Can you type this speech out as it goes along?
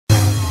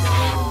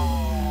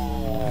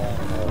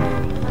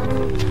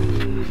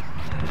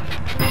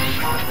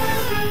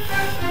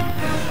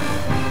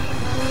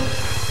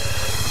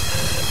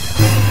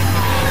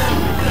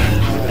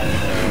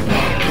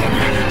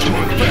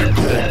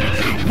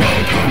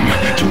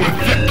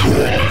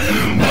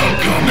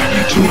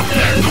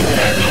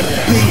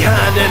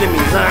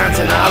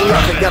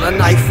got a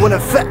knife with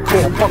Infect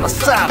Corp on the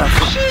side of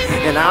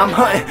him. And I'm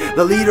hunting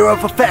the leader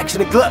of a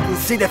faction of gluttons.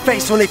 See their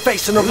face when they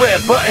facing the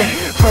red button.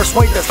 First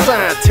wait the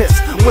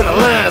scientists with a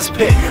lion's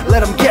pit.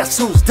 Let them guess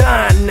who's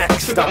dying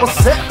next. I was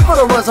set for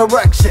the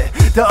resurrection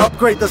to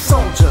upgrade the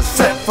soldiers.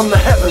 Sent from the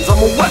heavens, I'm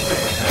a weapon.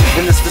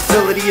 And this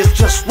facility is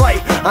just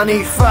right. I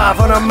need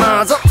 500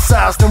 minds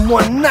upsized in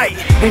one night.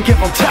 And give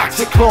them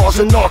toxic claws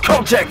and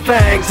narcotic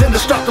fangs.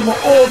 Indestructible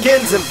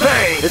organs and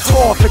veins. It's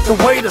horrific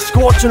the way the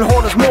scorching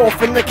horde is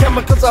morphing. The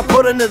chemicals I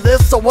put into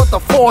this, so what the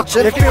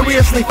fortune? They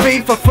furiously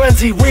feed for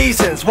frenzy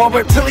reasons, while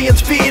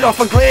reptilians feed off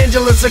of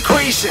glandular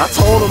secretion. I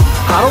told them,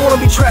 I don't want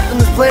to be trapped on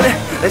this planet.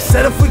 They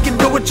said if we can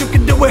do it, you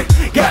can do it.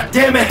 God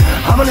damn it,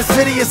 I'm an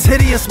insidious,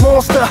 hideous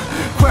monster.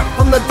 Crept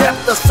from the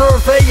depth to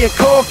survey and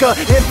conquer.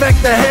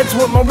 Infect the heads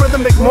with my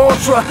rhythmic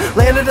mantra.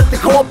 Landed at the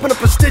Corp in a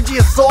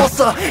prestigious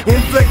saucer.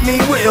 Inflict me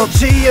with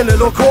LG and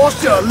it'll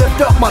cost ya.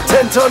 Lift up my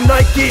 10-ton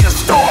Nike to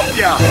stop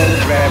ya.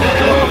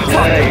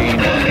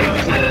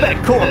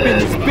 Infect Corp in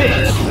this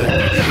bitch.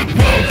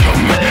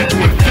 Welcome to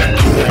Infect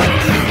Corp.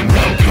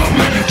 Welcome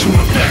to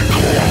Infect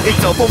Corp.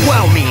 It's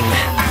overwhelming.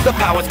 The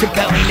power's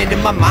compelling, and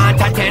in my mind,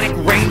 titanic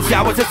rain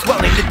showers are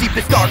swelling. The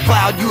deepest dark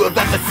cloud you have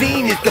ever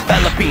seen is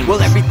developing.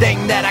 Well,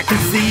 everything that I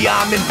can see,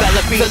 I'm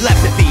enveloping.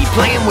 Telepathy,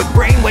 playing with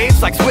brainwaves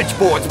like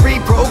switchboards.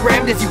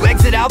 Reprogrammed as you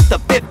exit out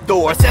the fifth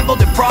door. Assembled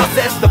and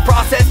processed, the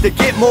process to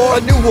get more.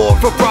 A new war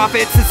for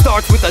profits, it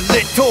starts with a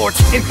lit torch.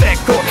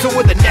 Infect Corp, so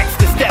we're the next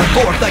to step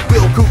forth. Like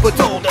Will Cooper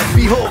told us,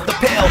 behold the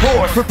pale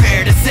horse.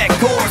 Prepare to set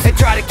course, and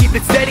try to keep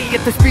it steady.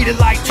 At the speed of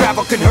light,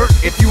 travel can hurt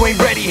if you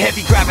ain't ready.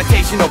 Heavy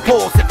gravitational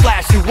pulls that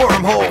flash through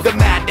wormholes. The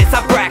madness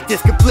I practice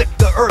can flip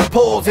the earth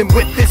poles. And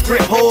with this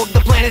grip hold,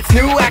 the planet's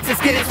new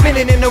axis, get it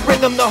spinning in a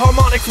rhythm. The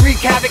harmonics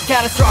wreak havoc,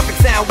 catastrophic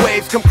sound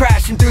waves come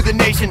crashing through the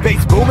nation.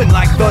 Bass booming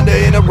like thunder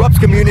interrupts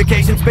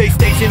communication. Space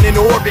station in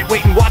orbit,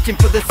 waiting, watching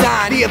for the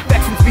sign. The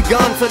infection's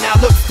begun, so now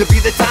looks to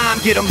be the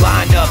time. Get them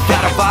lined up,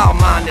 got a vile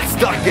mind that's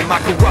stuck in my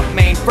corrupt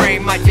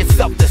mainframe. Might just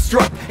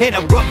self-destruct, an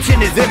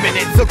eruption is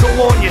imminent. So go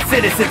on, your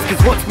citizens,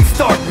 cause once we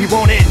start, we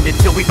won't end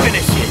until we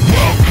finish it.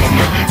 Welcome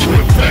to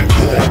Infect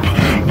Corp.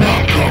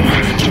 Welcome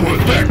to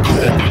Infect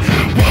Corp.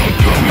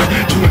 Welcome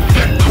to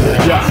Infect Corp.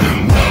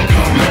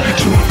 Welcome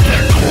to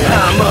Infect Corp.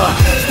 I'm a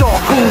star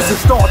cruiser,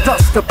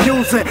 stardust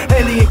abusing,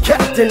 alien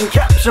captain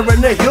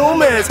capturing the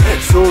humans.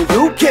 Soon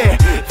you can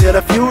feel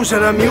the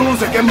fusion of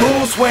music and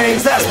mood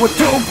swings. That's what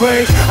doom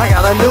brings. I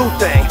got a new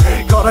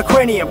thing called a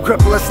cranium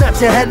crippler.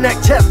 Snaps your head, neck,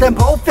 chest, and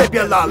both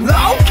fibula.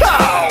 Loco!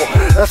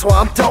 That's why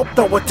I'm dope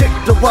though,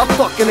 addicted to rough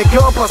fucking and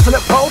girl busting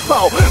at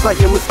popo. By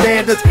human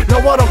standards, no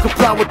I don't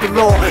comply with the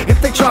law.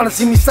 If they tryna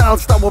see me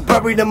silenced, I will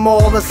bury them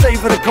all. And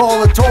savor the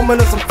call and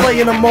torment as I'm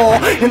playing them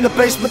all. In the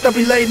basement they'll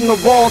be laid in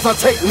the walls. I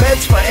take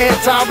meds for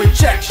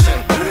anti-rejection,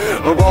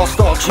 or I'll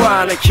start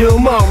trying to kill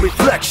my own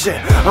reflection.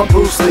 I'm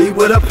Bruce Lee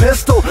with a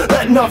pistol,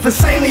 letting off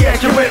insanely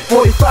accurate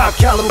 45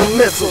 caliber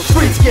missiles.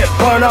 Streets get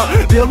burned up,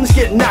 buildings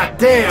get knocked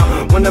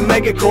down. When the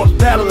megacorps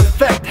battle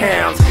Infect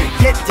hounds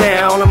get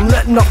down, I'm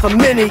letting off a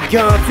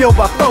minigun fueled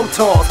by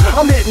photons.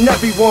 I'm hitting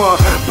everyone,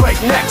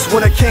 break necks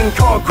with a King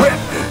Kong grip.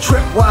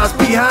 Tripwise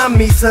behind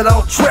me, said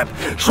don't trip.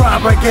 Try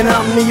breaking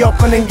out in the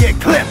open and get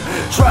clipped.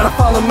 Try to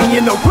follow me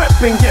in the whip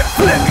and get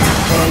flipped.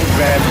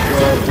 Program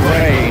your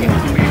brain.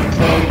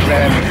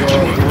 Program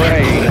your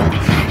brain.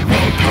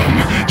 Welcome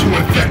to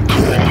Infect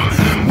Corp.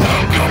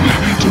 Welcome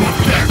to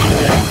Infect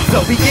Corp. So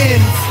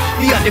begins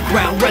the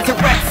underground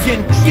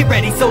resurrection. Get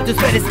ready, soldiers,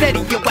 better steady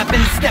your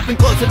weapons. Stepping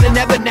closer than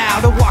ever now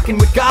to walking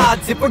with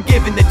gods. If we're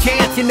given the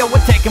chance, you know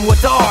we're taking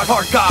what's ours.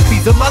 Hard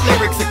copies of my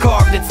lyrics are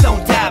carved in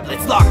stone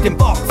tablets, locked in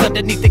vaults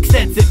underneath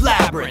extensive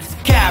labyrinths.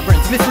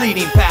 Caverns,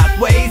 misleading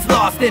pathways,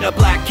 lost in a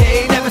black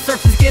cave. Never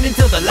surfaces again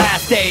until the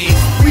last days.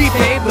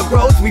 Repave the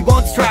roads we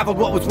once traveled.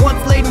 What was once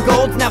laden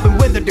gold's now been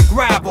withered to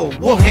gravel.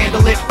 We'll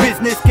handle it,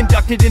 business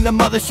conducted in the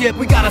mothership.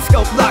 We got a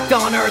scope locked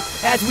on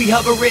Earth as we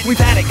hover it.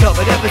 We've had it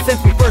covered ever since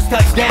we first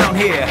touched down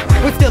here.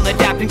 We're still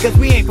adapting cause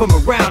we ain't from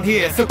around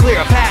here. So clear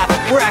a path,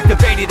 we're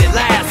activated at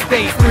last.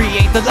 Phase 3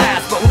 ain't the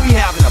last, but we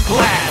having a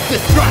blast.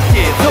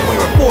 Destructive, so we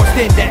were forced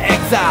into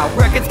exile.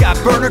 Records got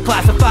burner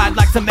classified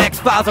like some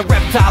X-Files. A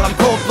reptile, I'm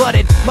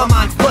cold-blooded, my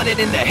mind's flooded.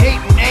 And the hate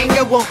and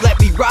anger won't let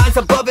me rise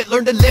above it.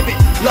 Learn to live it,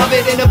 love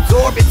it, and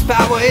absorb its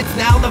power. It's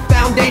now the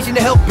foundation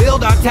to help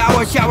build our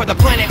tower. Shower the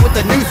planet with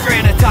a new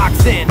strand of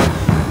toxin,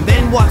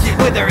 then watch it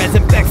wither as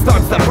Infect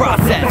starts the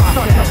process.